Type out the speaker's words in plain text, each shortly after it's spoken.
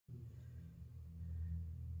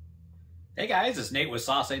Hey guys, it's Nate with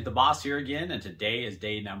Sauce Ain't the Boss here again, and today is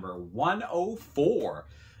day number 104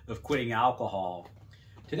 of quitting alcohol.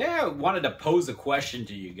 Today I wanted to pose a question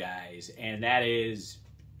to you guys, and that is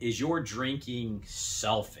your drinking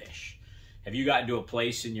selfish? Have you gotten to a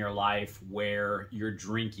place in your life where your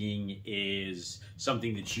drinking is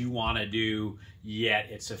something that you want to do, yet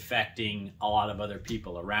it's affecting a lot of other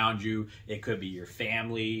people around you? It could be your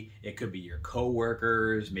family, it could be your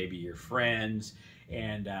coworkers, maybe your friends.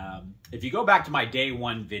 And if you go back to my day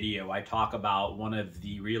one video, I talk about one of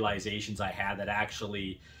the realizations I had that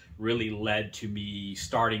actually really led to me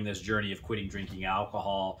starting this journey of quitting drinking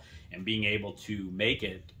alcohol and being able to make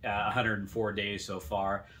it 104 days so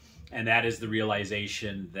far. And that is the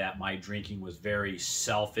realization that my drinking was very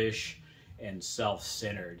selfish and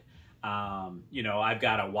self-centered. I've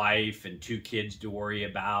got a wife and 2 kids to worry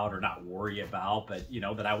about, or not worry about, but,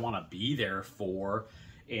 that I want to be there for.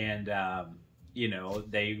 And,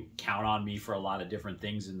 they count on me for a lot of different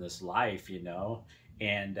things in this life,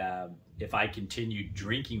 and if I continued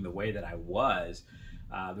drinking the way that I was,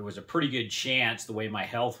 there was a pretty good chance, the way my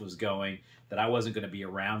health was going, that I wasn't going to be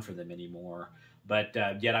around for them anymore. But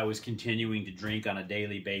yet I was continuing to drink on a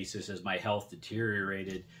daily basis as my health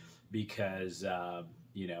deteriorated because,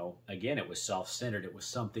 again, it was self-centered. It was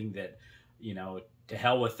something that, to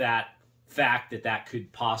hell with that fact that could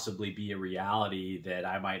possibly be a reality, that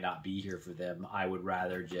I might not be here for them. I would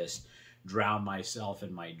rather just drown myself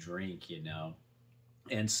in my drink,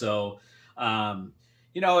 And so,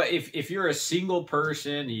 if you're a single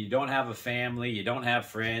person, you don't have a family, you don't have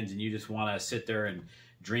friends, and you just want to sit there and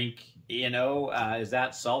drink, is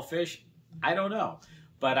that selfish? I don't know.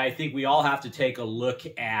 But I think we all have to take a look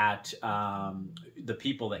at the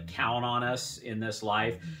people that count on us in this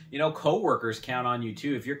life. Coworkers count on you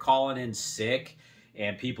too. If you're calling in sick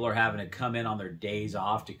and people are having to come in on their days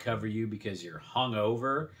off to cover you because you're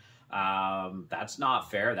hungover, that's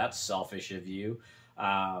not fair. That's selfish of you.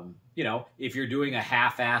 If you're doing a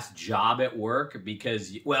half-assed job at work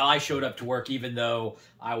because, I showed up to work even though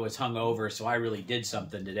I was hungover, so I really did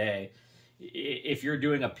something today. If you're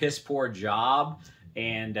doing a piss-poor job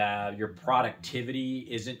and your productivity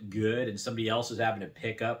isn't good and somebody else is having to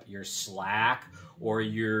pick up your slack, or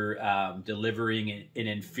you're delivering an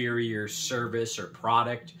inferior service or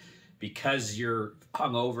product because you're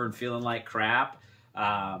hungover and feeling like crap,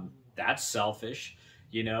 that's selfish.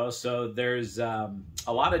 So there's a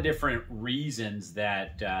lot of different reasons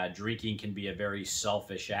that drinking can be a very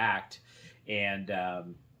selfish act. And,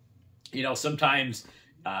 sometimes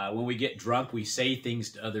when we get drunk, we say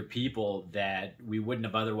things to other people that we wouldn't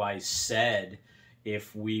have otherwise said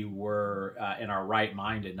if we were in our right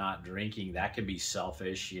mind and not drinking. That can be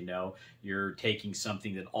selfish. You're taking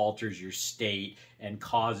something that alters your state and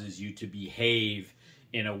causes you to behave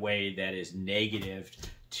in a way that is negative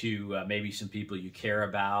to maybe some people you care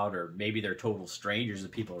about, or maybe they're total strangers, the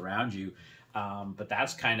people around you. But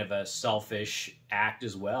that's kind of a selfish act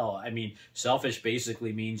as well. I mean, selfish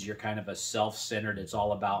basically means you're kind of a self-centered, it's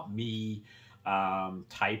all about me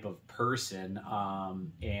type of person,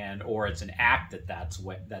 or it's an act that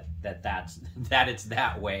it's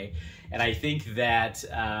that way. And I think that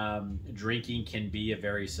drinking can be a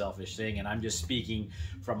very selfish thing. And I'm just speaking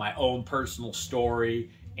from my own personal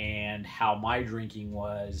story and how my drinking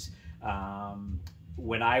was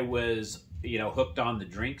when I was hooked on the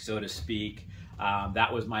drink, so to speak.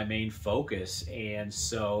 That was my main focus. And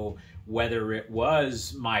so whether it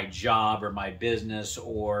was my job or my business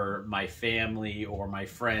or my family or my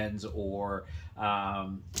friends, or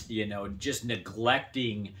just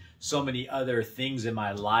neglecting so many other things in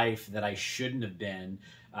my life that I shouldn't have been,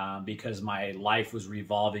 because my life was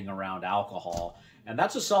revolving around alcohol. And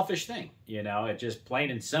that's a selfish thing, it just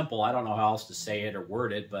plain and simple. I don't know how else to say it or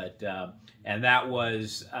word it, but, and that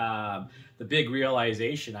was the big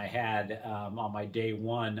realization I had on my day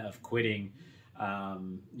one of quitting.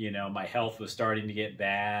 My health was starting to get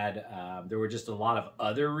bad. There were just a lot of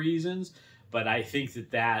other reasons, but I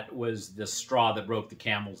think that was the straw that broke the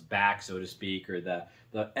camel's back, so to speak, or the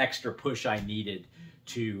extra push I needed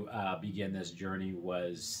to begin this journey,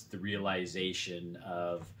 was the realization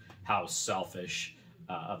of how selfish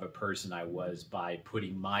of a person I was by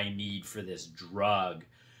putting my need for this drug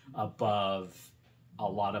above a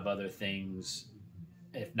lot of other things,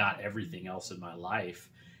 if not everything else in my life.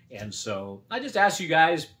 And so I just ask you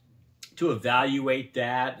guys to evaluate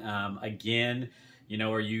that. Again,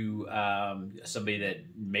 are you somebody that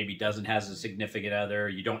maybe doesn't have a significant other,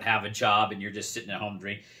 you don't have a job and you're just sitting at home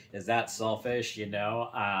drinking? Is that selfish?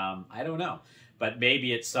 I don't know. But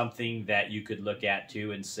maybe it's something that you could look at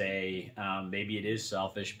too and say, maybe it is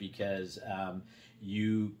selfish because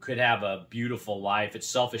you could have a beautiful life. It's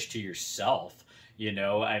selfish to yourself. You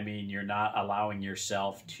know, I mean, you're not allowing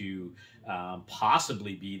yourself to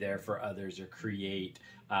possibly be there for others or create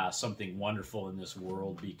something wonderful in this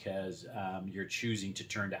world because you're choosing to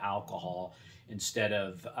turn to alcohol instead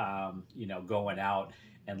of, you know, going out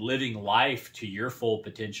and living life to your full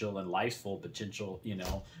potential and life's full potential, you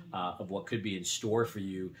know, of what could be in store for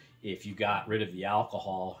you if you got rid of the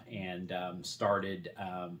alcohol and started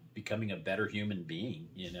becoming a better human being,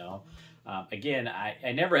 you know. Again,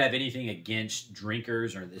 I never have anything against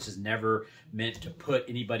drinkers, or this is never meant to put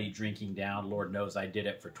anybody drinking down. Lord knows I did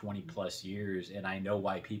it for 20 plus years, and I know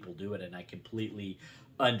why people do it, and I completely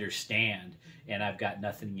understand. And I've got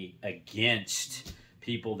nothing against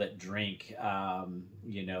people that drink,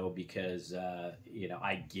 you know, because, you know,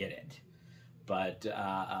 I get it. But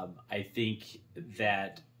I think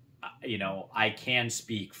that, you know, I can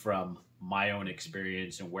speak from my own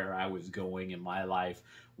experience and where I was going in my life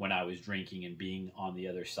when I was drinking and being on the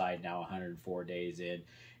other side now 104 days in.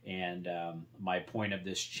 And my point of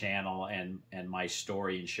this channel and my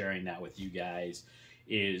story and sharing that with you guys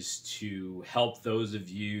is to help those of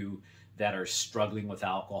you that are struggling with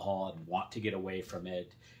alcohol and want to get away from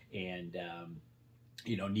it and,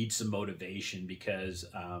 you know, need some motivation, because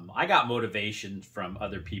I got motivation from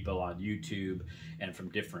other people on YouTube and from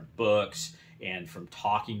different books and from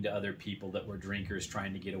talking to other people that were drinkers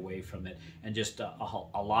trying to get away from it, and just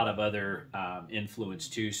a lot of other influence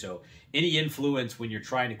too. So any influence when you're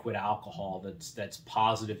trying to quit alcohol that's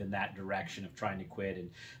positive in that direction of trying to quit,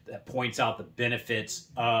 and that points out the benefits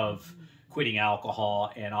of quitting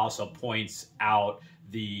alcohol and also points out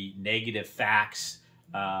the negative facts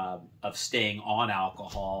of staying on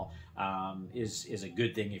alcohol is a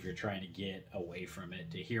good thing if you're trying to get away from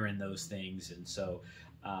it, to hearing those things. And so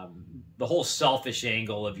the whole selfish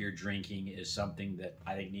angle of your drinking is something that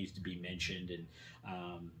I think needs to be mentioned.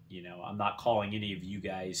 And you know, I'm not calling any of you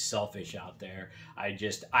guys selfish out there. I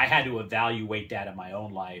had to evaluate that in my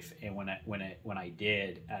own life. And when I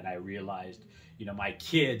did, and I realized, you know, my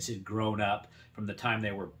kids had grown up from the time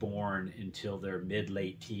they were born until their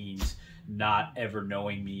mid-late teens, not ever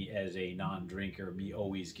knowing me as a non-drinker, me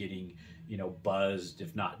always getting, you know, buzzed,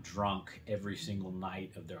 if not drunk, every single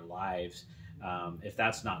night of their lives. If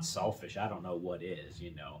that's not selfish, I don't know what is.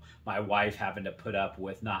 You know, my wife having to put up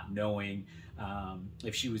with not knowing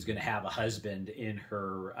if she was going to have a husband in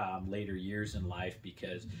her later years in life,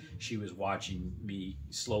 because she was watching me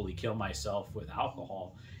slowly kill myself with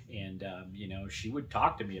alcohol. And, you know, she would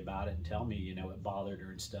talk to me about it and tell me, you know, it bothered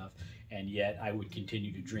her and stuff. And yet I would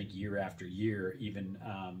continue to drink year after year, even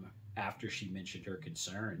after she mentioned her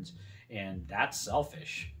concerns. And that's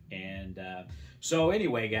selfish. And so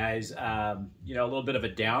anyway, guys, you know, a little bit of a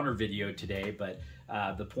downer video today, but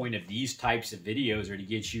the point of these types of videos are to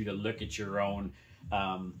get you to look at your own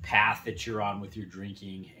path that you're on with your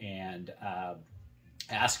drinking and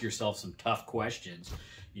ask yourself some tough questions.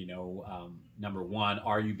 You know, number one,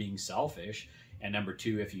 are you being selfish? And number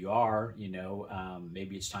two, if you are, you know,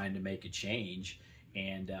 maybe it's time to make a change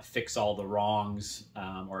and fix all the wrongs,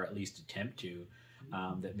 or at least attempt to,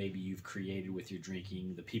 that maybe you've created with your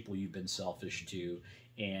drinking, the people you've been selfish to,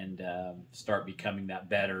 and start becoming that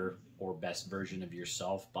better or best version of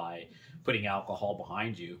yourself by putting alcohol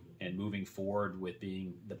behind you and moving forward with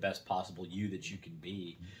being the best possible you that you can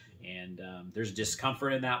be. And there's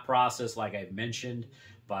discomfort in that process, like I've mentioned,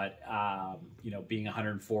 but you know, being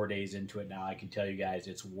 104 days into it now, I can tell you guys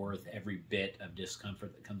it's worth every bit of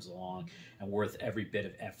discomfort that comes along and worth every bit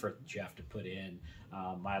of effort that you have to put in.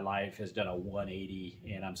 My life has done a 180,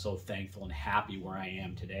 and I'm so thankful and happy where I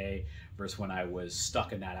am today versus when I was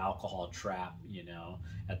stuck in that alcohol trap, you know,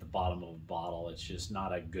 at the bottom of a bottle. It's just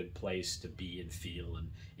not a good place to be and feel and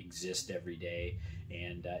exist every day,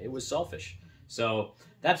 and it was selfish. So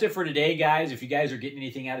that's it for today, guys. If you guys are getting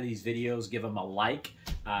anything out of these videos, give them a like,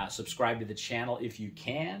 subscribe to the channel if you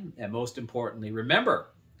can, and most importantly,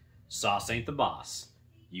 remember, sauce ain't the boss.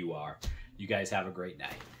 You are. You guys have a great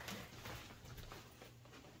night.